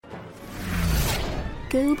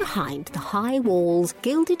go behind the high walls,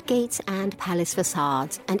 gilded gates and palace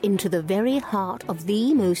facades and into the very heart of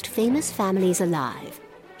the most famous families alive.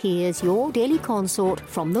 Here's your daily consort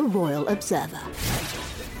from the Royal Observer.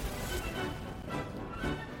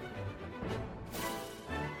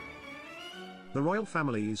 The royal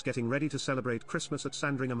family is getting ready to celebrate Christmas at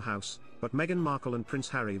Sandringham House, but Meghan Markle and Prince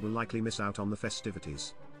Harry will likely miss out on the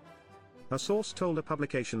festivities. A source told a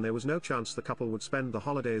publication there was no chance the couple would spend the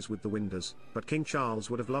holidays with the Windsors, but King Charles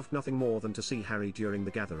would have loved nothing more than to see Harry during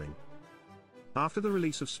the gathering. After the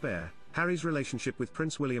release of Spare, Harry's relationship with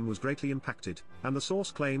Prince William was greatly impacted, and the source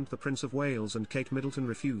claimed the Prince of Wales and Kate Middleton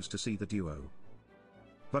refused to see the duo.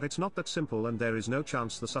 But it's not that simple, and there is no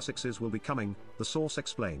chance the Sussexes will be coming, the source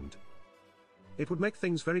explained. It would make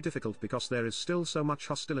things very difficult because there is still so much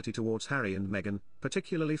hostility towards Harry and Meghan,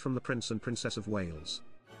 particularly from the Prince and Princess of Wales.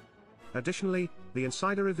 Additionally, the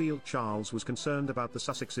insider revealed Charles was concerned about the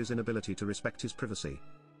Sussexes' inability to respect his privacy.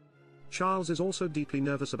 Charles is also deeply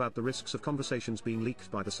nervous about the risks of conversations being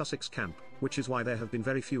leaked by the Sussex camp, which is why there have been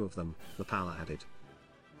very few of them, the pal added.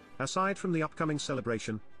 Aside from the upcoming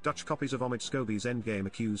celebration, Dutch copies of Omid Scobie's Endgame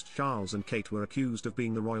accused Charles and Kate were accused of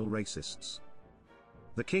being the royal racists.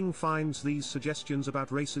 The king finds these suggestions about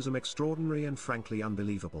racism extraordinary and frankly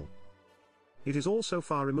unbelievable. It is all so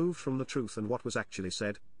far removed from the truth and what was actually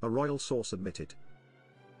said, a royal source admitted.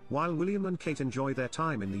 While William and Kate enjoy their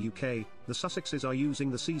time in the UK, the Sussexes are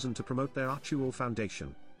using the season to promote their Archewell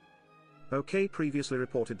Foundation. OK previously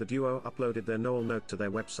reported the duo uploaded their Noel note to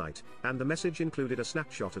their website, and the message included a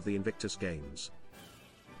snapshot of the Invictus Games.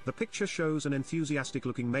 The picture shows an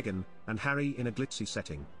enthusiastic-looking Meghan and Harry in a glitzy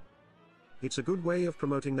setting. It's a good way of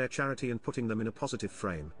promoting their charity and putting them in a positive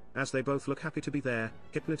frame, as they both look happy to be there,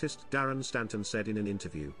 hypnotist Darren Stanton said in an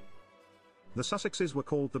interview. The Sussexes were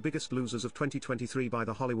called the biggest losers of 2023 by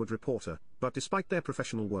The Hollywood Reporter, but despite their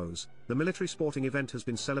professional woes, the military sporting event has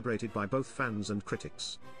been celebrated by both fans and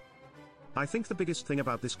critics. I think the biggest thing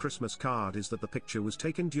about this Christmas card is that the picture was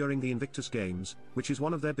taken during the Invictus Games, which is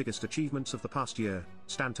one of their biggest achievements of the past year,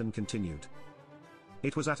 Stanton continued.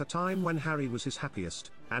 It was at a time when Harry was his happiest,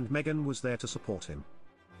 and Meghan was there to support him.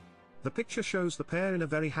 The picture shows the pair in a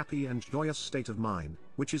very happy and joyous state of mind,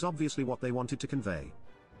 which is obviously what they wanted to convey.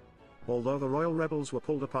 Although the royal rebels were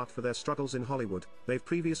pulled apart for their struggles in Hollywood, they've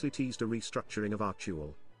previously teased a restructuring of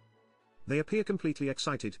Archewell. They appear completely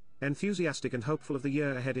excited, enthusiastic and hopeful of the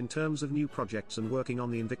year ahead in terms of new projects and working on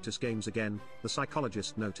the Invictus Games again, the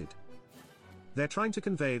psychologist noted. They're trying to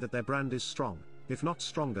convey that their brand is strong, if not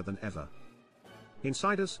stronger than ever.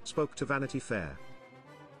 Insiders spoke to Vanity Fair.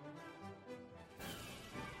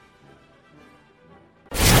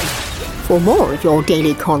 For more of your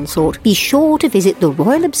daily consort, be sure to visit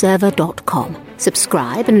theroyalobserver.com.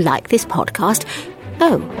 Subscribe and like this podcast.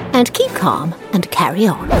 Oh, and keep calm and carry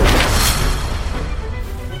on.